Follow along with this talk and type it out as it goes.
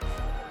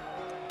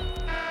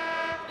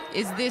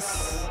Is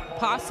this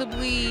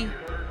possibly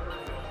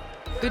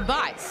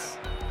goodbyes?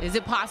 Is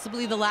it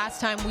possibly the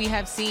last time we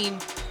have seen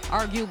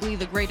arguably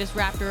the greatest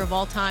Raptor of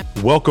all time?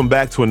 Welcome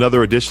back to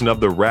another edition of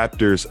the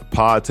Raptors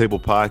Pod Table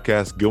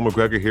Podcast. Gil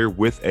McGregor here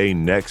with a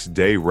next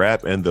day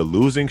wrap, and the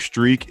losing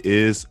streak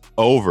is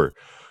over.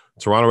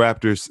 Toronto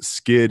Raptors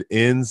skid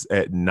ends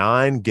at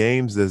 9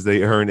 games as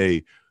they earn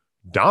a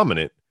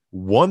dominant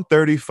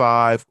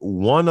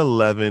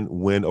 135-111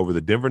 win over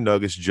the Denver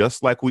Nuggets,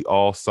 just like we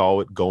all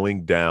saw it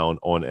going down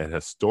on an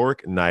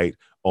historic night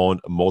on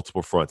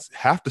multiple fronts.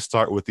 Have to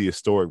start with the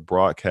historic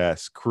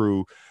broadcast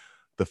crew,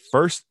 the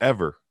first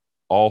ever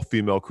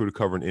all-female crew to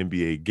cover an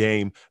NBA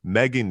game.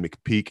 Megan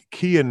McPeak,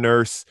 Kia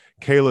Nurse,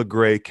 Kayla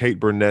Gray, Kate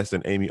Burness,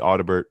 and Amy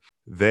Audibert.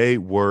 They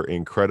were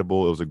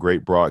incredible. It was a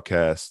great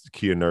broadcast.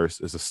 Kia Nurse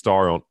is a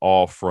star on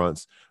all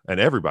fronts, and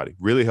everybody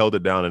really held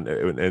it down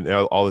and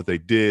all that they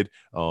did.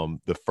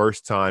 The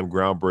first time,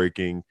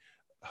 groundbreaking,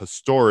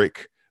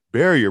 historic,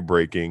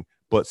 barrier-breaking,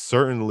 but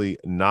certainly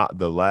not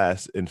the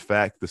last. In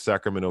fact, the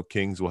Sacramento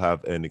Kings will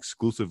have an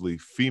exclusively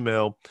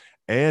female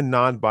and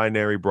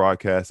non-binary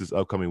broadcast this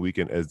upcoming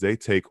weekend as they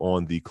take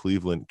on the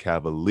Cleveland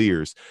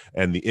Cavaliers.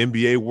 And the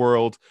NBA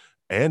world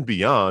and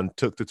beyond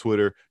took to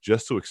Twitter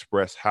just to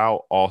express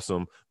how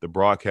awesome the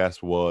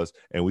broadcast was.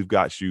 And we've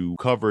got you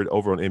covered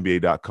over on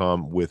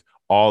NBA.com with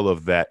all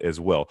of that as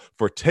well.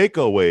 For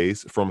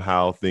takeaways from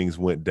how things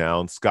went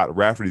down, Scott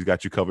Rafferty's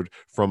got you covered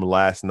from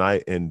last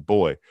night. And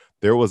boy,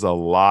 there was a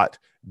lot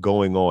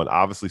going on.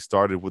 Obviously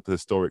started with the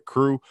historic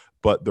crew,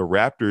 but the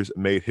Raptors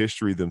made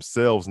history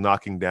themselves,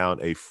 knocking down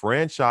a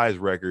franchise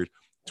record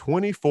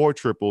 24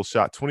 triples,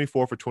 shot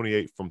 24 for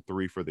 28 from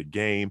three for the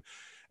game.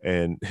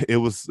 And it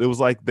was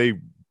like they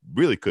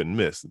really couldn't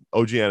miss.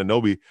 OG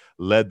Anunoby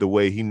led the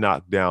way. He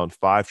knocked down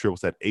 5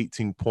 triples at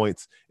 18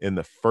 points in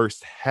the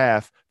first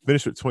half,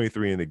 finished with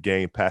 23 in the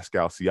game.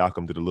 Pascal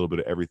Siakam did a little bit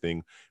of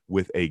everything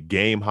with a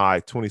game-high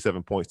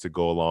 27 points to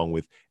go along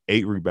with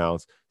 8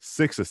 rebounds,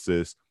 6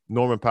 assists.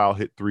 Norman Powell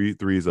hit 3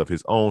 threes of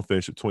his own,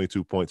 finished with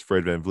 22 points.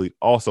 Fred VanVleet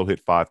also hit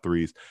 5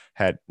 threes,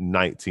 had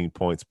 19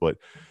 points. But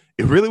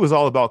it really was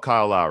all about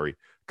Kyle Lowry.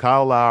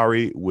 Kyle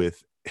Lowry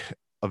with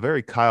a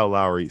very Kyle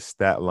Lowry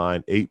stat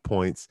line, 8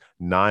 points,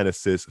 9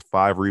 assists,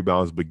 5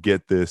 rebounds. But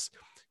get this,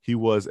 he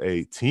was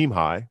a team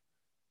high,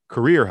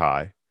 career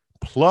high,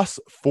 plus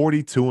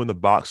 42 in the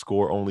box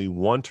score. Only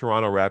one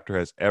Toronto Raptor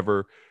has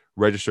ever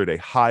registered a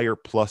higher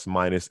plus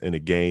minus in a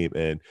game,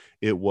 and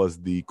it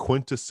was the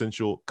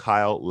quintessential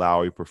Kyle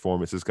Lowry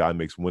performance. This guy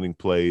makes winning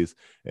plays,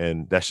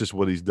 and that's just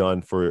what he's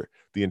done for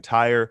the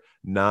entire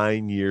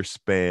 9-year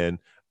span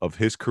of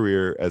his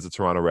career as a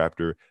Toronto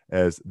Raptor,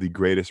 as the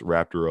greatest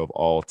Raptor of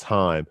all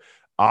time.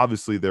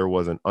 Obviously, there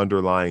was an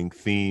underlying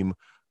theme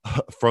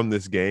from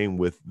this game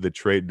with the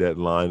trade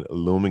deadline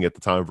looming at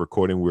the time of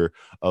recording. We're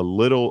a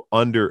little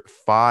under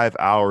 5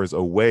 hours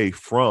away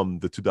from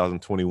the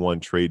 2021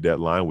 trade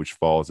deadline, which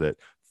falls at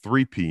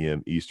 3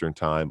 p.m. Eastern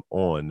time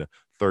on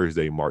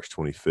Thursday, March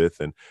 25th.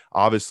 And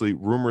obviously,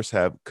 rumors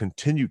have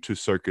continued to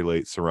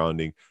circulate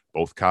surrounding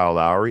both Kyle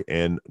Lowry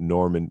and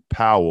Norman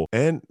Powell.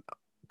 And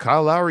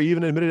Kyle Lowry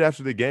even admitted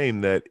after the game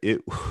that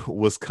it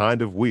was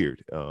kind of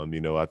weird.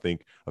 I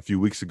think a few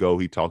weeks ago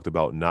he talked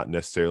about not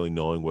necessarily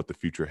knowing what the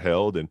future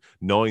held and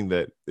knowing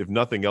that if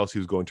nothing else, he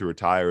was going to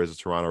retire as a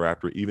Toronto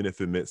Raptor, even if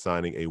it meant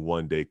signing a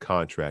one-day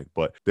contract.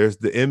 But there's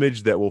the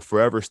image that will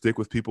forever stick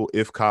with people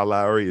if Kyle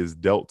Lowry is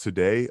dealt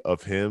today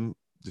of him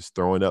just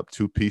throwing up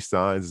 2 peace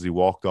signs as he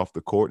walked off the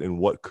court, and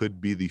what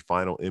could be the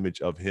final image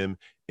of him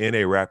in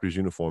a Raptors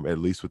uniform, at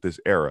least with this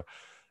era.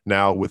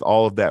 Now, with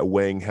all of that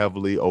weighing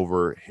heavily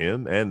over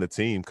him and the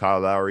team, Kyle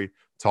Lowry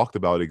talked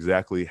about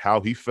exactly how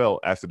he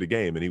felt after the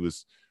game, and he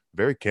was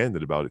very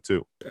candid about it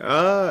too.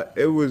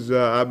 It was.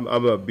 I'm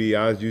gonna be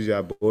honest. Usually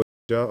I bullshit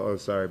y'all. Oh,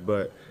 sorry,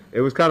 but it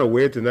was kind of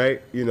weird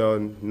tonight.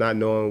 Not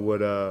knowing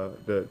what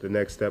the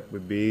next step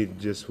would be,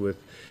 just with,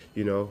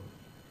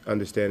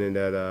 understanding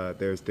that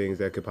there's things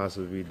that could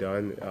possibly be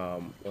done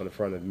on the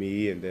front of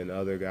me and then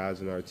other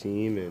guys in our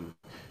team and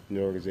in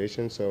the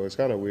organization. So it's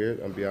kind of weird.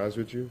 I'll be honest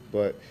with you,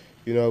 but.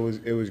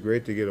 It was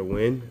great to get a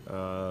win.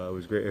 It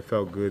was great. It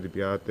felt good to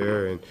be out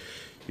there, and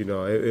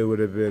it would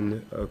have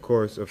been, of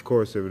course,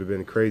 it would have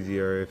been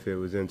crazier if it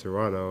was in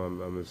Toronto.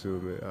 I'm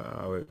assuming.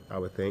 I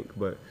would think,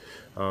 but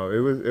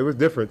it was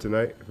different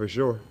tonight for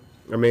sure.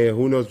 I mean,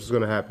 who knows what's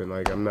going to happen?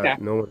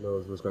 No one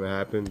knows what's going to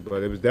happen,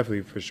 but it was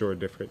definitely for sure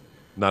different.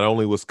 Not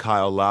only was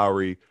Kyle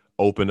Lowry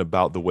open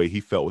about the way he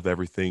felt with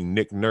everything,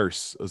 Nick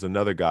Nurse is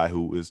another guy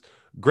who is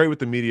great with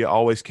the media,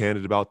 always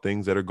candid about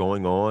things that are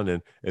going on.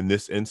 And in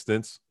this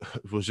instance,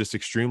 was just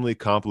extremely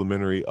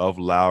complimentary of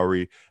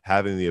Lowry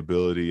having the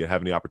ability and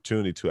having the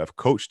opportunity to have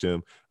coached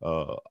him,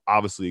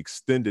 obviously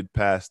extended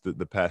past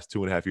the past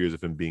 2.5 years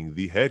of him being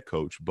the head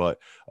coach, but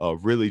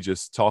really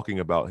just talking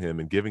about him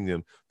and giving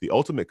him the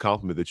ultimate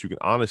compliment that you can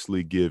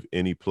honestly give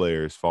any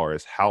player as far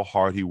as how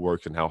hard he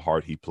works and how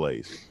hard he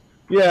plays.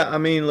 Yeah, I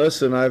mean,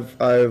 listen,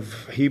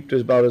 I've heaped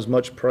about as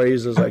much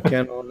praise as I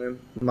can on him,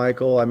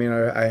 Michael. I mean,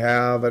 I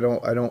have. I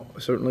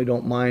certainly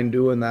don't mind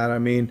doing that. I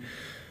mean,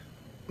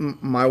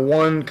 My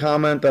one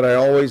comment that I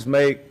always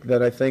make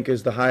that I think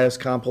is the highest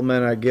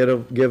compliment I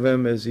give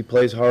him is he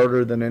plays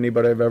harder than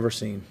anybody I've ever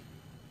seen.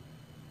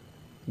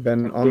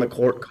 Been on the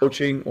court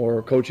coaching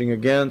or coaching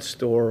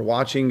against or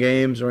watching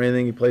games or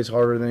anything, he plays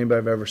harder than anybody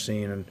I've ever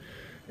seen. And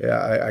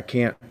yeah, I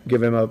can't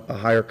give him a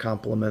higher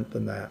compliment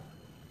than that.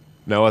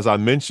 Now, as I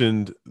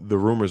mentioned, the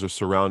rumors are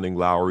surrounding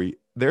Lowry.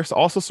 There's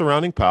also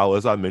surrounding Powell,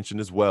 as I mentioned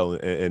as well.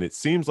 And it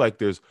seems like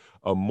there's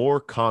a more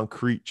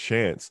concrete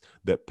chance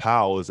that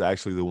Powell is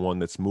actually the one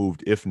that's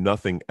moved, if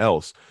nothing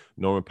else.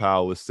 Norman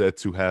Powell is said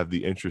to have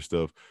the interest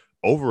of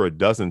over a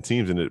dozen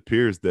teams, and it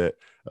appears that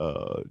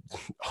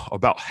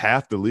about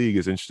half the league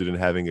is interested in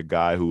having a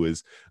guy who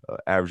is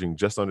averaging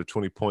just under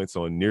 20 points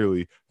on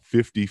nearly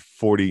 50,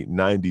 40,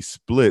 90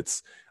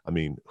 splits. I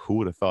mean, who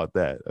would have thought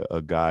that?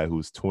 A guy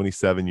who's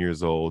 27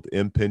 years old,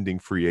 impending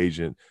free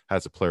agent,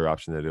 has a player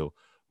option that he'll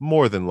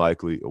more than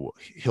likely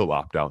he'll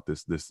opt out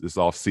this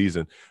off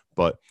season,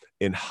 but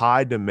in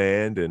high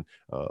demand, and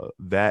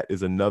that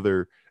is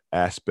another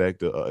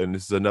aspect. And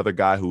this is another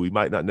guy who we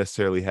might not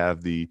necessarily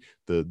have the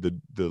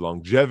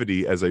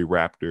longevity as a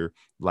Raptor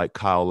like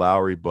Kyle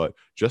Lowry, but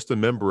just a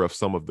member of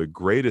some of the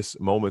greatest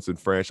moments in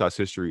franchise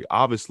history.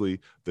 Obviously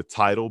the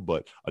title,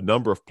 but a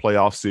number of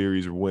playoff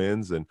series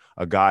wins, and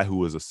a guy who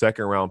was a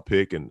second round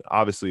pick. And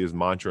obviously his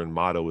mantra and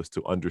motto is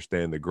to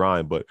understand the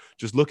grind. But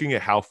just looking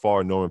at how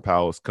far Norman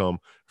Powell has come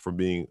from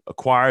being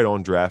acquired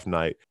on draft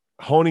night,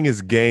 honing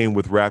his game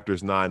with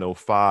Raptors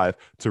 905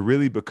 to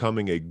really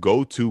becoming a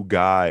go-to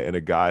guy, and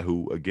a guy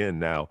who, again,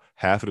 now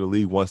half of the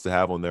league wants to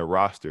have on their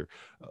roster.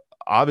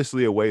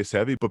 Obviously, it weighs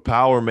heavy, but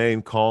Powell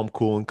remained calm,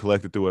 cool, and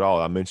collected through it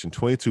all. I mentioned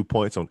 22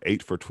 points on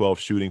 8 for 12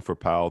 shooting for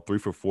Powell, 3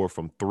 for 4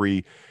 from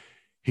 3.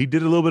 He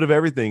did a little bit of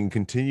everything,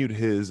 continued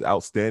his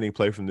outstanding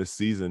play from this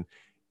season,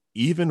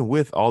 even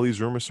with all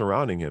these rumors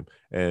surrounding him.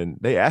 And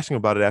they asked him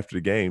about it after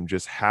the game,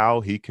 just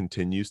how he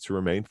continues to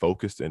remain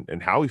focused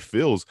and how he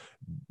feels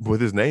with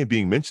his name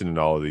being mentioned in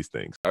all of these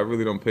things. I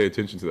really don't pay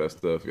attention to that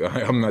stuff.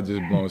 I'm not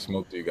just blowing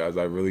smoke to you guys.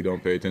 I really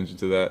don't pay attention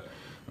to that.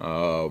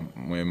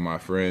 When my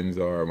friends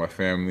or my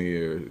family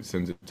or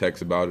sends a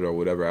text about it or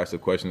whatever, ask a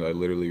question, I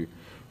literally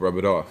rub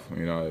it off,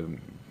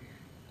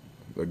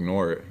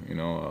 ignore it.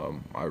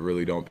 I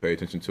really don't pay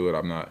attention to it.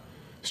 I'm not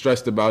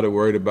stressed about it,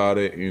 worried about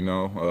it. You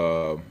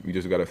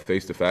just got to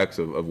face the facts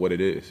of what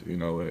it is,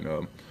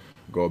 and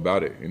go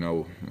about it.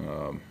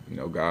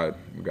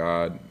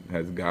 God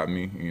has got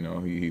me.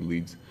 He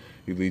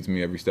leads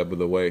me every step of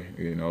the way.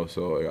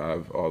 So I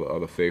have all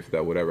the faith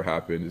that whatever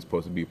happens is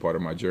supposed to be part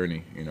of my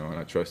journey. And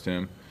I trust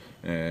him.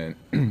 And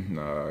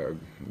I'm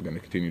going to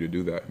continue to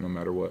do that no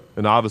matter what.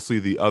 And obviously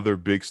the other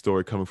big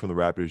story coming from the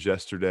Raptors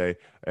yesterday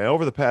and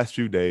over the past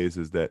few days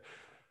is that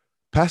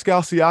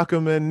Pascal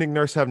Siakam and Nick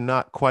Nurse have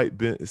not quite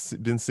been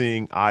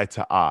seeing eye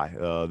to eye.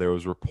 There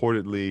was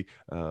reportedly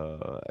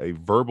a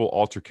verbal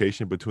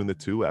altercation between the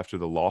two after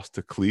the loss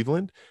to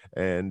Cleveland,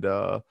 and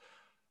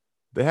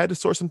they had to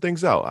sort some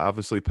things out.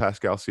 Obviously,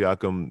 Pascal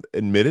Siakam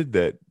admitted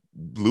that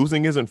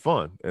losing isn't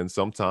fun, and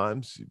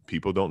sometimes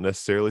people don't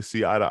necessarily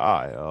see eye to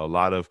eye. A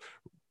lot of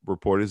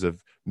reporters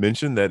have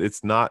mentioned that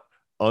it's not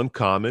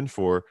uncommon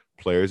for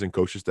players and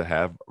coaches to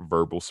have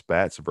verbal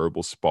spats,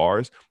 verbal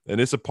spars,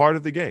 and it's a part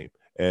of the game.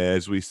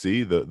 As we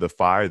see, the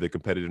fire, the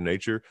competitive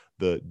nature,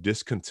 the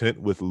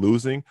discontent with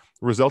losing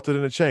resulted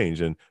in a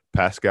change. And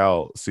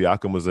Pascal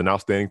Siakam was an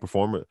outstanding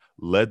performer,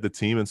 led the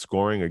team in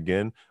scoring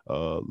again,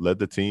 led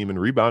the team in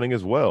rebounding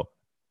as well,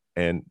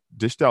 and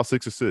dished out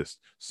 6 assists.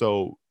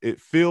 So it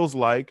feels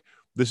like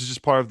this is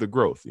just part of the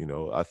growth.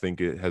 I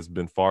think it has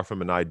been far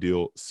from an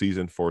ideal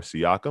season for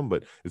Siakam,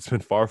 but it's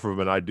been far from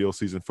an ideal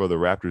season for the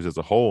Raptors as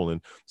a whole.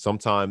 And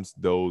sometimes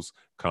those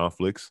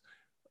conflicts,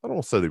 I don't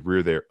want to say they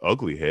rear their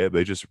ugly head,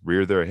 they just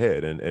rear their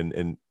head.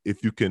 And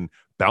if you can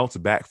bounce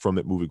back from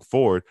it moving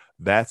forward,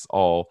 that's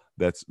all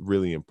that's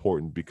really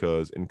important,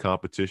 because in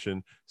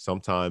competition,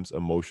 sometimes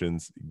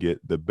emotions get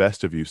the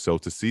best of you. So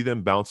to see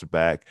them bounce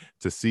back,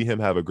 to see him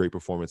have a great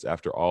performance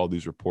after all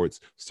these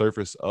reports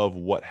surface of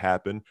what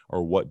happened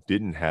or what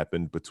didn't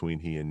happen between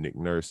he and Nick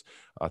Nurse,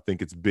 I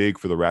think it's big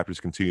for the Raptors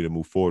to continue to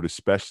move forward,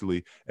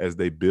 especially as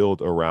they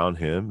build around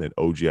him and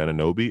OG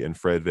Anunoby and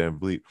Fred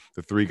VanVleet,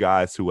 the 3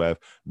 guys who have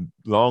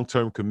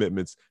long-term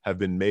commitments have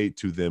been made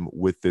to them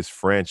with this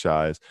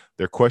franchise.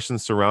 There are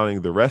questions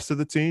surrounding the rest of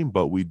the team,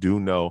 but we do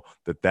know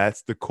that that's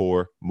the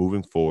core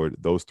moving forward,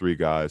 those 3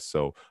 guys.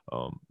 So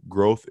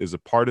growth is a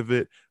part of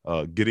it.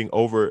 Getting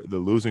over the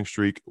losing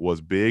streak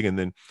was big. And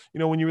then,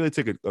 when you really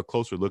take a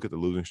closer look at the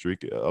losing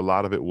streak, a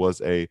lot of it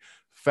was a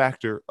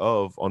factor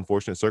of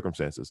unfortunate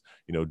circumstances,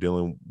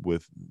 dealing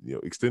with,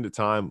 extended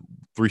time,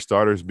 3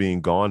 starters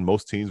being gone.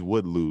 Most teams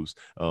would lose.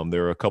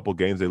 There are a couple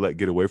games they let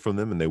get away from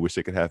them and they wish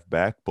they could have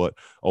back, but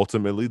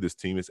ultimately this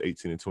team is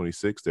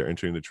 18-26. They're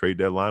entering the trade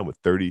deadline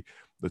with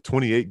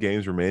 28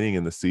 games remaining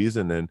in the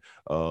season and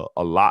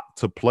a lot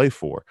to play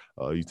for.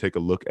 You take a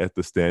look at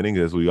the standings,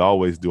 as we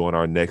always do on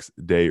our next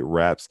day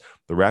wraps.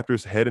 The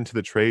Raptors head into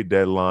the trade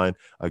deadline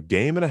a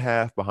game and a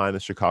half behind the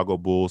Chicago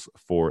Bulls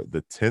for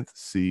the 10th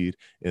seed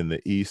in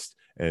the East.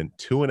 and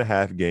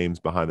 2.5 games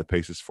behind the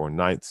Pacers for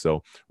ninth.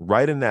 So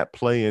right in that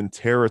play-in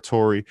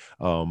territory,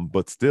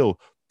 but still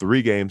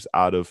 3 games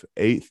out of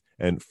 8th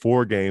and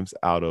 4 games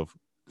out of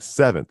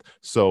 7th.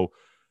 So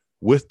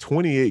with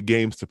 28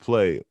 games to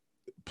play,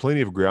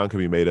 plenty of ground can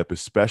be made up,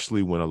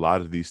 especially when a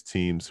lot of these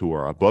teams who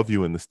are above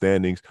you in the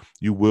standings,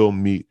 you will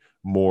meet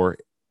more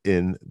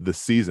in the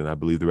season. I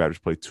believe the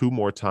Raptors play 2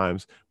 more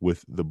times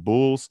with the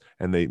Bulls,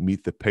 and they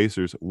meet the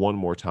Pacers 1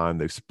 more time.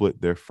 They've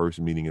split their first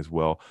meeting as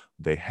well.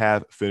 They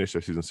have finished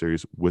their season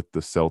series with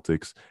the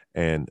Celtics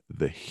and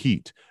the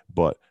Heat,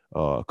 but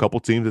a couple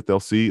teams that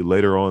they'll see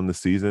later on in the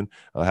season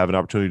have an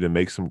opportunity to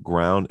make some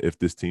ground if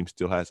this team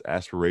still has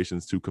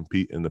aspirations to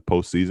compete in the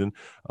postseason.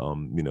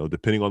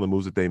 Depending on the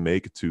moves that they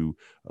make to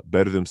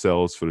better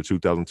themselves for the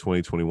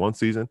 2020-21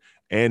 season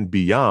and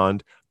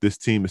beyond, this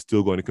team is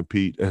still going to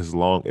compete as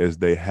long as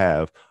they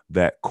have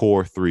that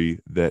core 3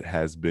 that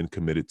has been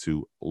committed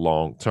to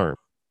long term.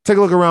 Take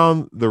a look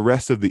around the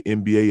rest of the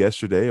NBA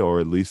yesterday,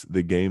 or at least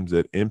the games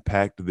that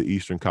impact the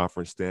Eastern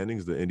Conference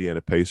standings. The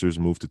Indiana Pacers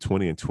moved to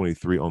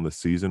 20-23 on the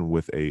season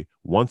with a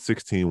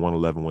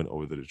 116-111 win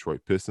over the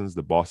Detroit Pistons.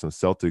 The Boston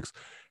Celtics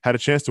had a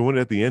chance to win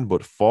it at the end,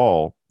 but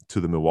fall to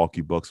the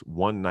Milwaukee Bucks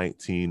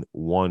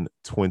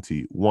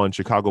 119-121.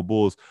 Chicago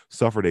Bulls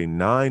suffered a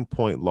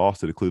 9-point loss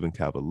to the Cleveland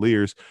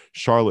Cavaliers.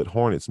 Charlotte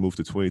Hornets moved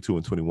to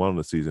 22-21 on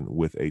the season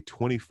with a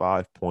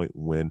 25-point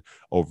win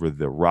over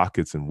the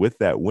Rockets. And with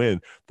that win,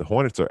 the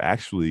Hornets are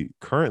actually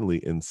currently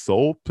in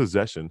sole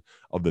possession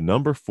of the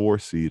number 4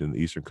 seed in the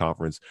Eastern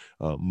Conference.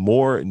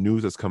 More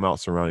news has come out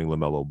surrounding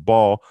LaMelo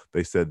Ball.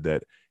 They said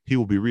that he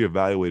will be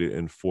reevaluated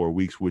in 4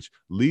 weeks, which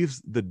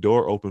leaves the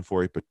door open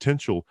for a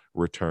potential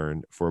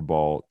return for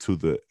Ball to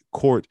the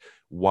court,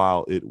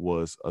 while it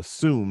was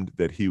assumed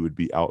that he would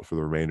be out for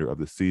the remainder of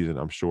the season.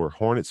 I'm sure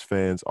Hornets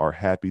fans are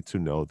happy to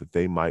know that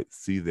they might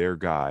see their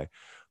guy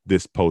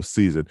this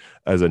postseason.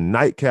 As a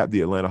nightcap,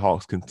 the Atlanta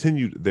Hawks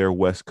continued their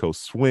West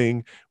Coast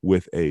swing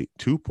with a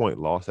 2-point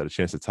loss, had a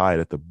chance to tie it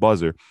at the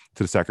buzzer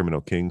to the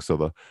Sacramento Kings. So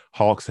the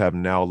Hawks have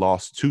now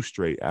lost 2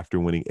 straight after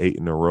winning 8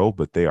 in a row,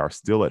 but they are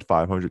still at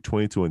 500,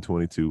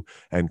 22-22,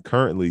 and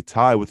currently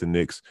tied with the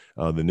Knicks.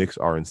 The Knicks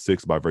are in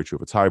 6th by virtue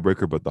of a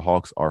tiebreaker, but the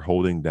Hawks are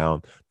holding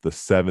down the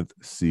 7th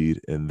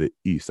seed in the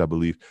East. I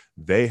believe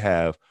they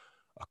have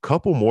a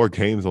couple more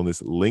games on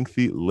this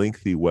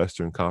lengthy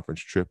Western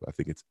Conference trip. I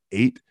think it's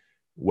 8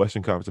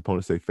 Western Conference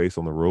opponents they face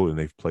on the road, and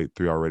they've played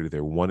 3 already.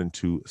 They're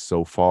 1-2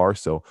 so far,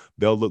 so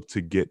they'll look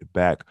to get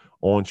back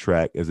on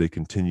track as they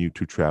continue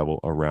to travel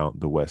around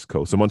the West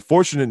Coast. Some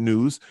unfortunate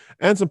news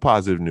and some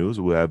positive news.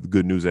 We'll have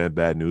good news and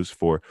bad news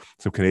for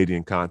some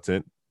Canadian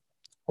content.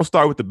 We'll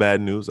start with the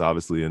bad news,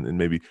 obviously, and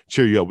maybe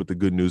cheer you up with the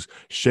good news.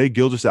 Shai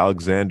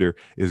Gilgeous-Alexander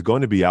is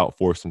going to be out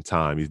for some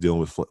time. He's dealing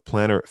with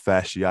plantar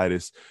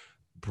fasciitis.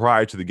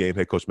 Prior to the game,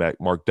 head coach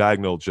Mark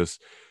Daigneault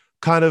just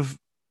kind of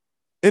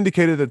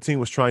indicated that the team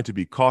was trying to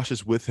be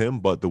cautious with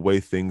him, but the way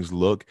things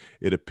look,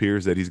 it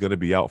appears that he's going to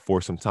be out for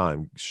some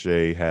time.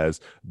 Shai has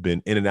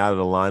been in and out of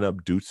the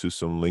lineup due to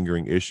some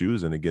lingering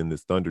issues. And again,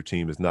 this Thunder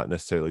team is not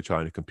necessarily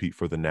trying to compete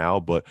for the now,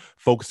 but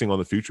focusing on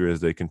the future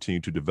as they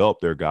continue to develop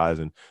their guys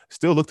and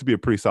still look to be a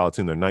pretty solid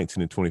team. They're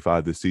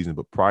 19-25 this season,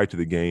 but prior to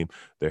the game,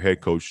 their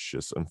head coach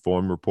just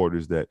informed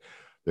reporters that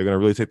they're going to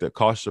really take that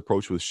cautious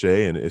approach with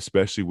Shai, and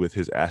especially with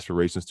his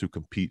aspirations to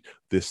compete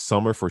this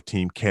summer for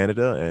Team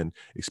Canada, and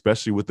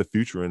especially with the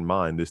future in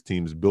mind. This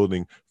team's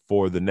building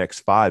for the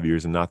next 5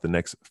 years and not the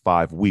next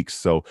 5 weeks.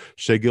 So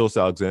Shai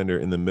Gilgeous-Alexander,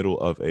 in the middle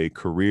of a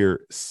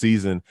career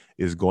season,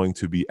 is going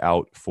to be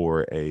out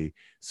for a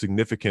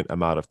significant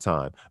amount of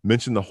time.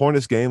 Mentioned the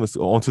Hornets game. Let's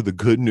go on to the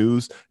good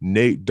news.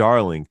 Nate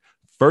Darling,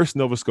 first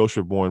Nova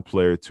Scotia-born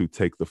player to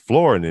take the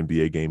floor in an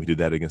NBA game. He did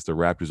that against the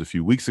Raptors a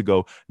few weeks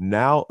ago.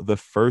 Now the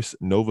first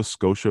Nova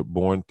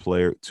Scotia-born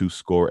player to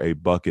score a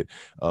bucket.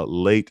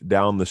 Late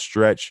down the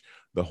stretch,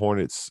 the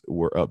Hornets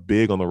were up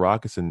big on the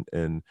Rockets,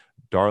 and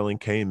Darling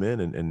came in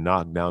and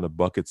knocked down a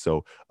bucket.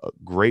 So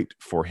great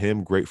for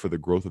him, great for the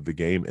growth of the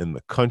game in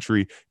the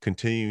country,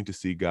 continuing to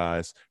see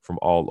guys from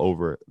all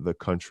over the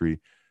country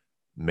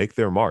make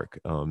their mark.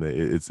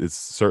 It's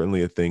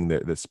certainly a thing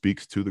that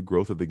speaks to the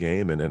growth of the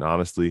game, and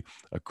honestly,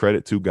 a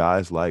credit to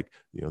guys like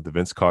the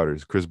Vince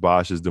Carters, Chris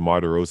Bosh's, DeMar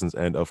DeRozan's,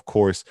 and of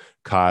course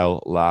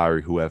Kyle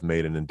Lowry, who have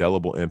made an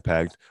indelible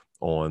impact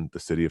on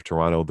the city of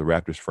Toronto, the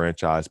Raptors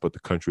franchise, but the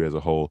country as a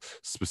whole,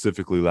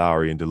 specifically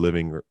Lowry, in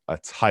delivering a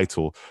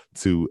title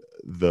to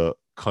the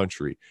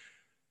country.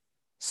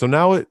 So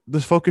now the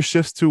focus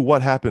shifts to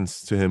what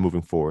happens to him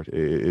moving forward.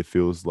 It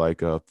feels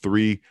like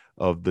 3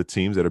 of the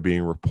teams that are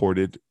being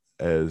reported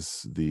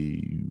as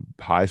the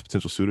highest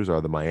potential suitors are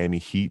the Miami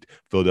Heat,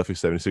 Philadelphia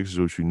 76ers,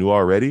 which we knew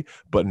already,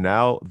 but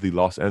now the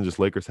Los Angeles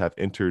Lakers have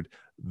entered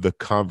the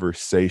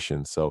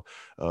conversation. So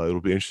it'll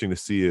be interesting to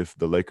see if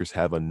the Lakers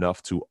have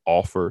enough to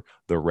offer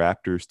the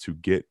Raptors to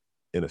get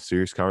in a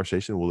serious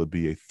conversation. Will it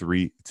be a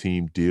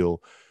 3-team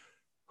deal?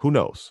 Who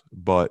knows?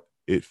 But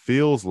it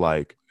feels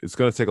like it's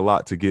going to take a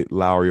lot to get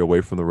Lowry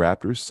away from the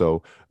Raptors.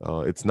 So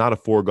it's not a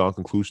foregone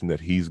conclusion that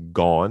he's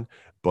gone,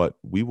 but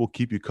we will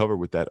keep you covered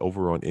with that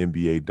over on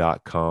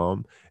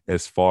NBA.com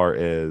as far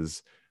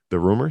as the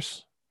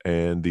rumors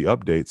and the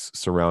updates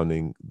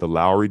surrounding the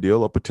Lowry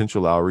deal, a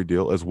potential Lowry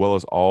deal, as well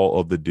as all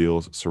of the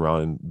deals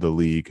surrounding the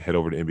league. Head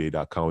over to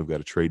NBA.com. We've got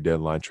a trade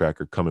deadline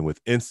tracker coming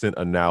with instant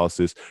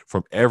analysis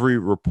from every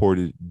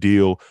reported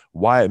deal,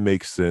 why it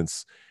makes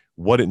sense,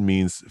 what it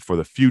means for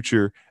the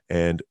future,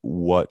 and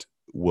what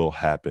will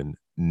happen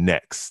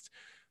next.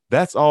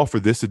 That's all for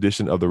this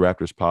edition of the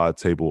Raptors Pod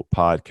Table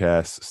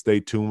Podcast. Stay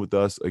tuned with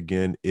us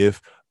again.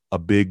 If a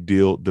big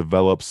deal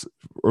develops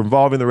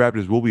involving the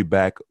Raptors, we'll be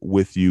back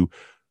with you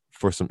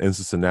for some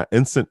instant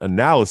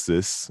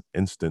analysis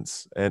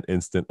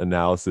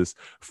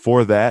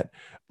for that.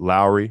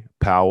 Lowry,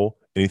 Powell,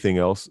 anything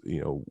else.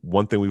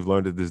 One thing we've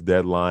learned at this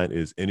deadline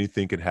is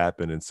anything could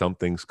happen, and some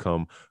things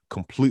come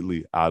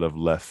completely out of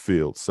left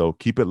field. So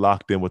keep it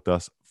locked in with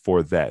us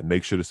for that.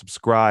 Make sure to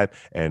subscribe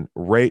and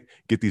rate.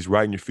 Get these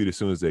right in your feed as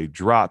soon as they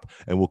drop,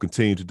 and we'll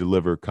continue to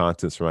deliver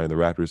content surrounding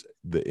the Raptors,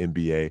 the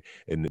NBA,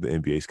 and the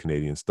NBA's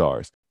Canadian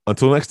stars.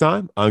 Until next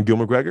time, I'm Gil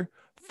McGregor.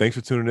 Thanks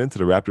for tuning in to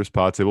the Raptors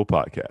Pod Table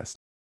Podcast.